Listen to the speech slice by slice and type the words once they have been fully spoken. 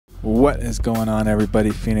What is going on,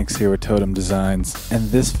 everybody? Phoenix here with Totem Designs.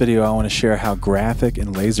 In this video I want to share how graphic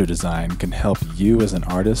and laser design can help you as an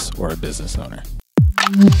artist or a business owner.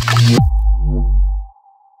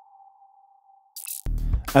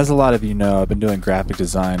 As a lot of you know, I've been doing graphic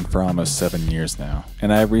design for almost 7 years now,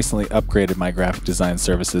 and I have recently upgraded my graphic design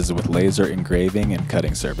services with laser engraving and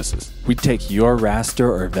cutting services. We take your raster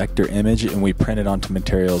or vector image and we print it onto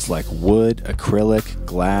materials like wood, acrylic,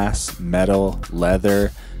 glass, metal,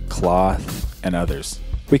 leather, cloth, and others.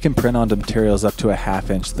 We can print onto materials up to a 1/2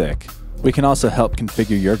 inch thick. We can also help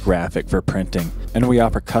configure your graphic for printing, and we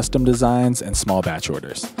offer custom designs and small batch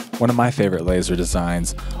orders. One of my favorite laser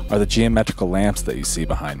designs are the geometrical lamps that you see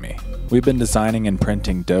behind me. We've been designing and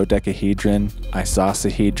printing dodecahedron,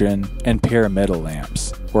 isosahedron, and pyramidal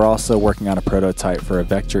lamps. We're also working on a prototype for a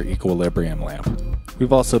vector equilibrium lamp.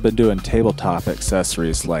 We've also been doing tabletop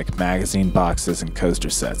accessories like magazine boxes and coaster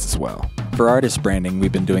sets as well. For artist branding,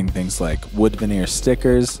 we've been doing things like wood veneer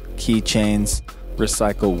stickers, keychains,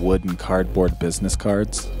 recycle wood and cardboard business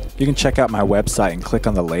cards. You can check out my website and click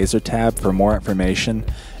on the laser tab for more information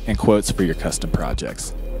and quotes for your custom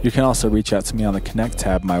projects. You can also reach out to me on the Connect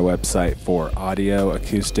tab of my website for audio,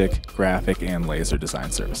 acoustic, graphic, and laser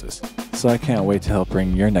design services. So I can't wait to help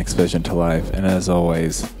bring your next vision to life, and as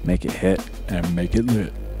always, make it hit and make it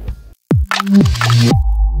lit.